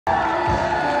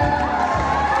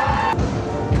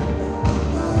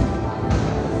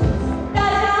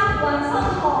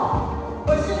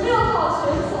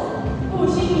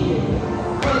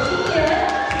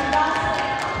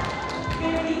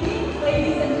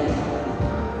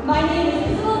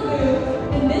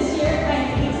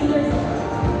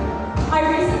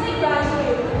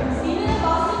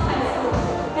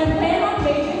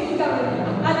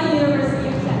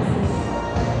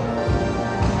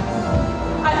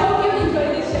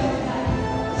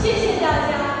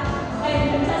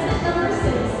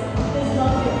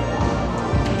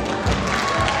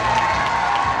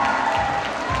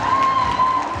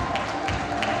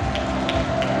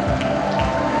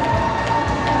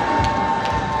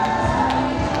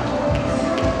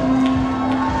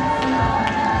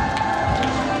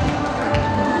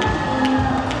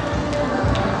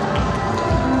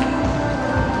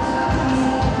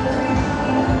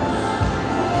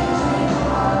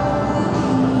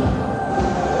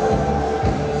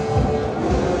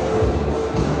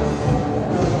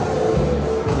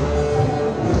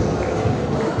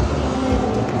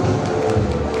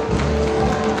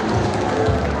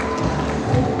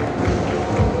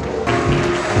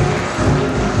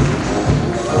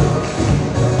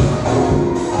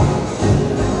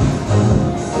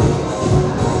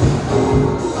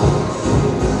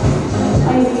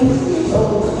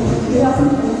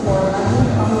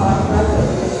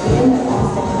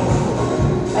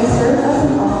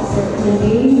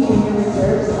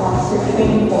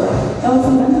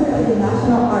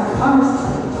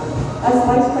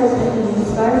president of the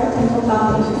Inspired Potential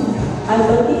Foundation. I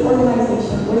led the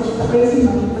organization, which raises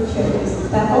money for charities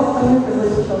that help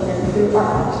underprivileged children through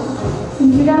art auctions. In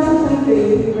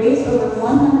 2023, we raised over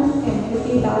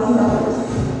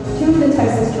 $150,000 to the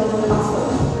Texas Children's Hospital.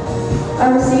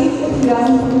 I received the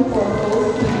 2024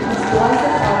 Gold Team as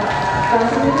Scholastic Art,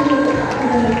 graduated with the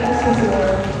Academic Excellence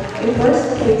Award, a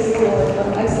first place award of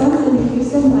excellence in the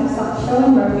Houston Livestock Show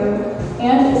and Rodeo,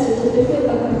 and a certificate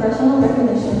of congressional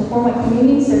recognition for my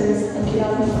community service in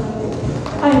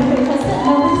 2023. I am contestant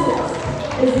number 6,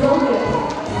 Isabell Gill.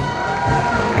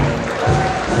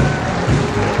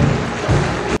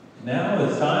 Now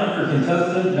it's time for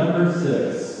contestant number 6,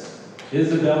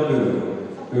 Isabell Gill,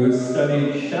 who has studied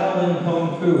Shaolin Kung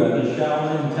Fu at the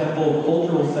Shaolin Temple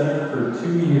Cultural Center for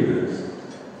 2 years.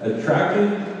 Attracted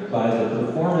by the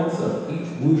performance of each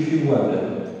wushu weapon,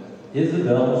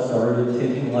 Isabell started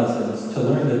taking lessons to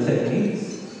learn the techniques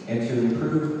and to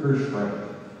improve her strength.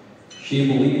 She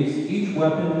believes each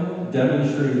weapon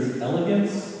demonstrates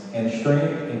elegance and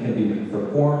strength and can be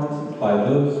performed by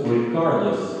those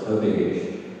regardless of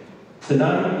age.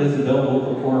 Tonight, Isabell will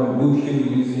perform wushu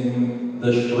using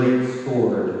the straight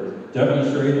sword,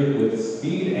 demonstrated with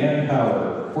speed and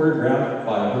power, choreographed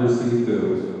by her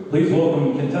Sifu. Please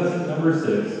welcome contestant number 6,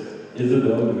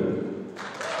 Isabell Gill.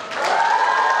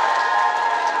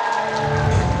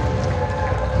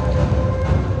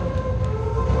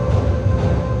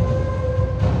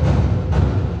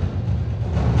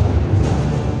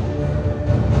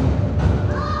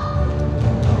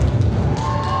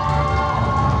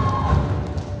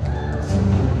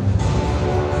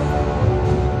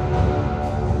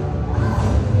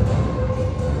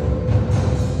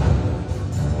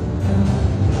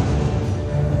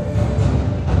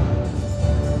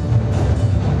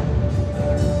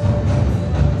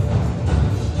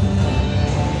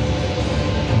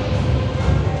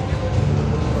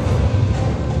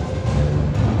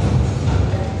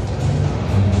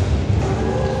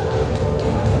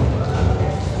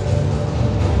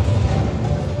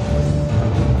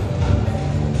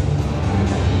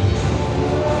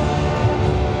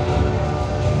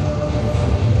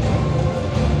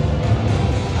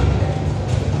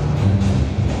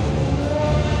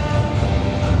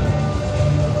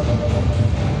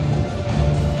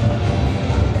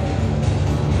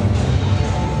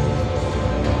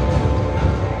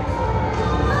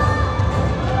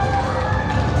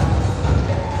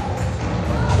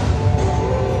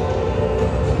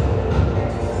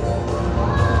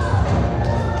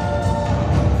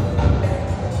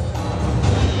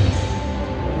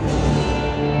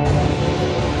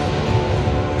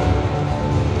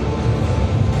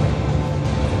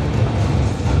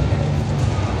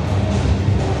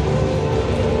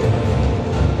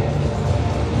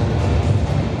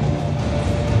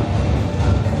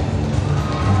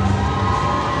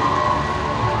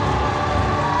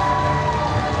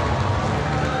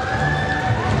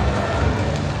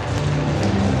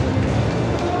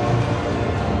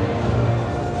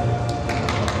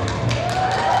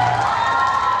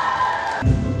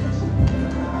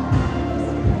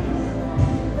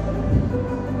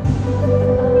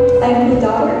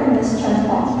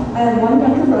 I have one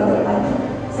younger brother, Ivan.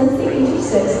 Since the age of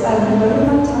 6, I have devoted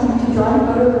my time to drawing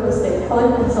photorealistic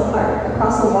colored pencil art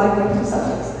across a wide range of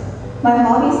subjects. My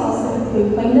hobbies also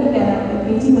include playing the piano and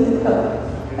painting with acrylic.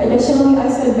 Additionally, I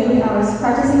spend many hours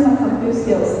practicing my Kung Fu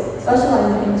skills,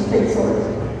 specializing in straight swords.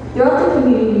 Throughout the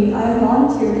community, I have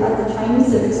volunteered at the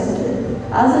Chinese Civic Center,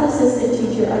 as an assistant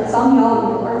teacher at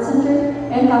Sangyalu Art Center,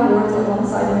 and have worked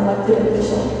alongside an elected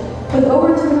official. With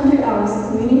over 200 hours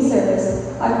of community service,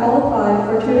 I qualified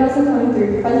for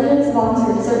 2023 President's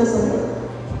Volunteer Service Award.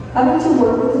 Having to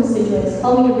work with constituents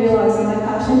helped me realize my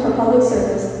passion for public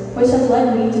service, which has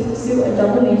led me to pursue a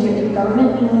double major in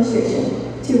government administration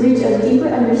to reach a deeper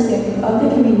understanding of the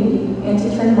community and to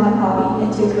turn my hobby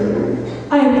into a career.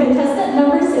 I am contestant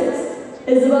number 6,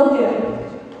 Isabell Gill.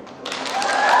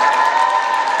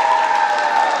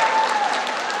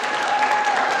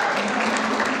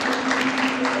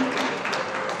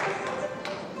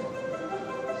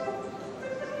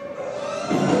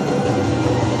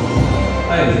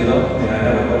 Hi, Isabell. May I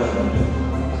have a question?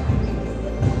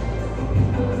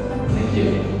 Thank you.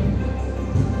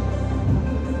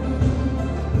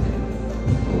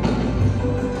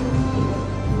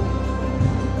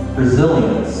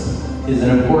 Resilience is an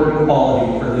important quality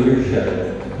for leadership.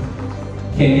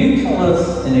 Can you tell us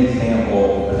an example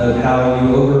of how you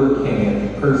overcame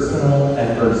personal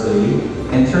adversity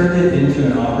and turned it into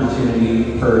an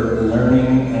opportunity for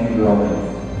learning and growing?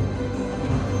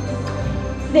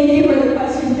 Thank you for the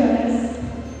question, Jonas.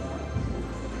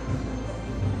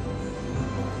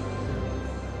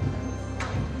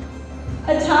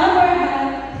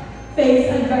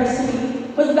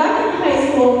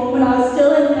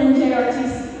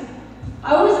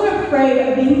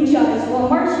 while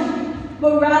marching,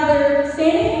 but rather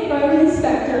standing in front of an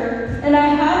inspector, and I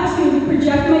had to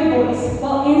project my voice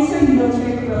while answering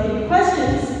military-related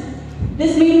questions.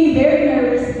 This made me very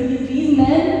nervous because these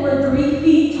men were 3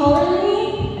 feet taller than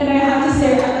me, and I had to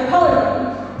stare at their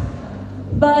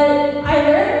collarbone. But I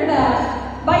learned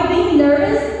that by being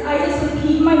nervous, I just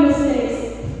repeat my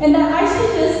mistakes, and that I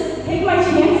should just take my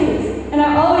chances, and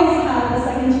I always have a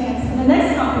second chance in the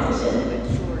next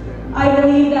competition. I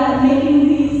believe that making